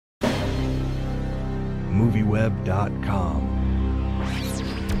MovieWeb.com.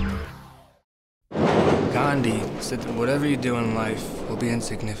 Gandhi said that whatever you do in life will be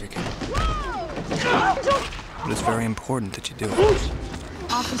insignificant. But it's very important that you do it.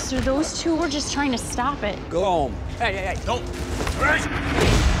 Officer, those two were just trying to stop it. Go home. Hey, don't.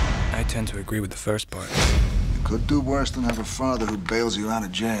 I tend to agree with the first part. Could do worse than have a father who bails you out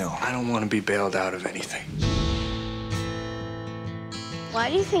of jail. I don't want to be bailed out of anything. Why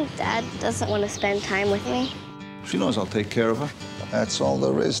do you think Dad doesn't want to spend time with me? She knows I'll take care of her. That's all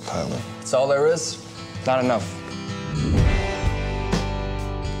there is, Tyler. That's all there is? Not enough.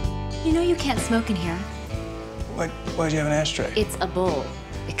 You know you can't smoke in here. Why'd you have an ashtray? It's a bowl.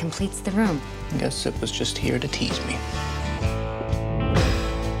 It completes the room. I guess it was just here to tease me.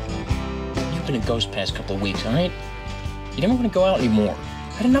 You've been a ghost past couple of weeks, all right? You never want to go out anymore.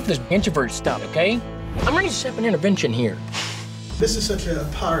 I had enough of this introvert stuff, okay? I'm ready to set up an intervention here. This is such a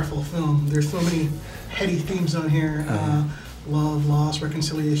powerful film. There's so many heady themes on here. Love, loss,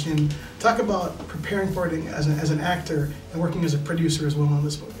 reconciliation. Talk about preparing for it as an actor and working as a producer as well on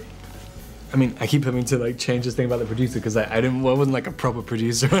this movie. I mean, I keep having to like change this thing about the producer because I wasn't like a proper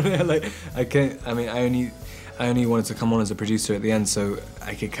producer on it. Like I only wanted to come on as a producer at the end, so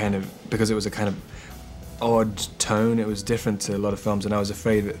I could kind of, because it was a kind of odd tone. It was different to a lot of films, and I was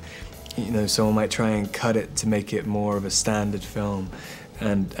afraid that, you know, someone might try and cut it to make it more of a standard film,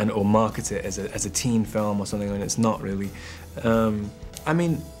 and or market it as a teen film or something, and it's not really. I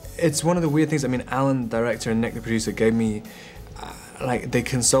mean, it's one of the weird things. I mean, Alan, the director, and Nick, the producer, gave me. Like, they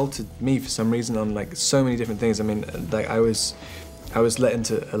consulted me for some reason on like so many different things. I mean, like I was let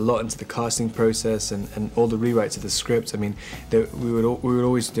into a lot into the casting process and all the rewrites of the script. I mean, we would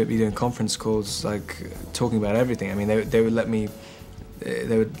always be doing conference calls, like talking about everything. I mean, they would let me.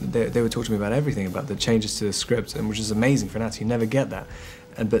 They would talk to me about everything, about the changes to the script, and which is amazing for an actor. You never get that.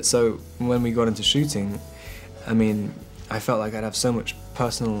 But so when we got into shooting, I mean, I felt like I'd have so much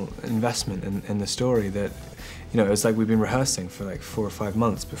personal investment in the story that, you know, it was like we'd been rehearsing for like 4 or 5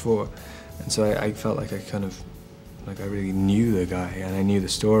 months before, and so I felt like I really knew the guy and I knew the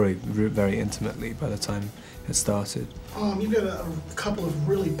story very intimately by the time it started. You've got a couple of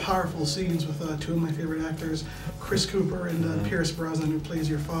really powerful scenes with two of my favorite actors, Chris Cooper and Pierce Brosnan, who plays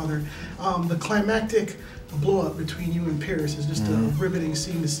your father. The climactic blow-up between you and Pierce is just a riveting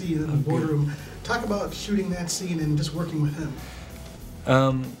scene to see in the boardroom. Talk about shooting that scene and just working with him.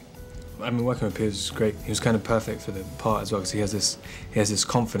 I mean, working with Pierce was great. He was kind of perfect for the part as well, because he has this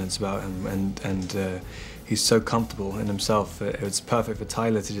confidence about him, and he's so comfortable in himself. It's perfect for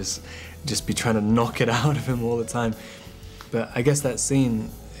Tyler to just be trying to knock it out of him all the time. But I guess that scene,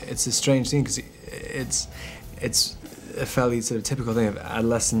 it's a strange scene because it's a fairly sort of typical thing of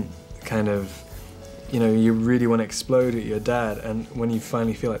adolescent kind of, you know, you really want to explode at your dad, and when you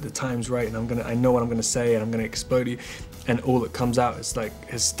finally feel like the time's right and I know what I'm gonna say and I'm gonna explode at you, and all that comes out is like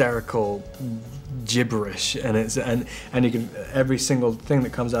hysterical gibberish, and you can, every single thing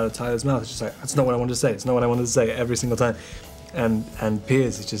that comes out of Tyler's mouth is just like, that's not what I wanted to say, it's not what I wanted to say, every single time. And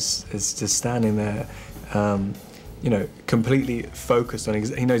Piers is just standing there, you know, completely focused on,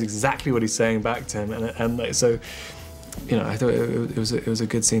 he knows exactly what he's saying back to him, and like, so, you know, I thought it was a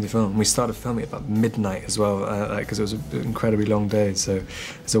good scene to film. We started filming at about midnight as well, because it was an incredibly long day, so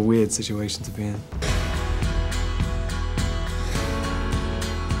it's a weird situation to be in.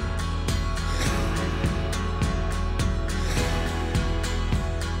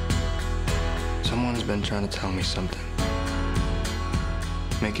 Someone's been trying to tell me something.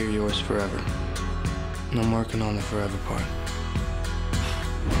 Make it yours forever. And I'm working on the forever part.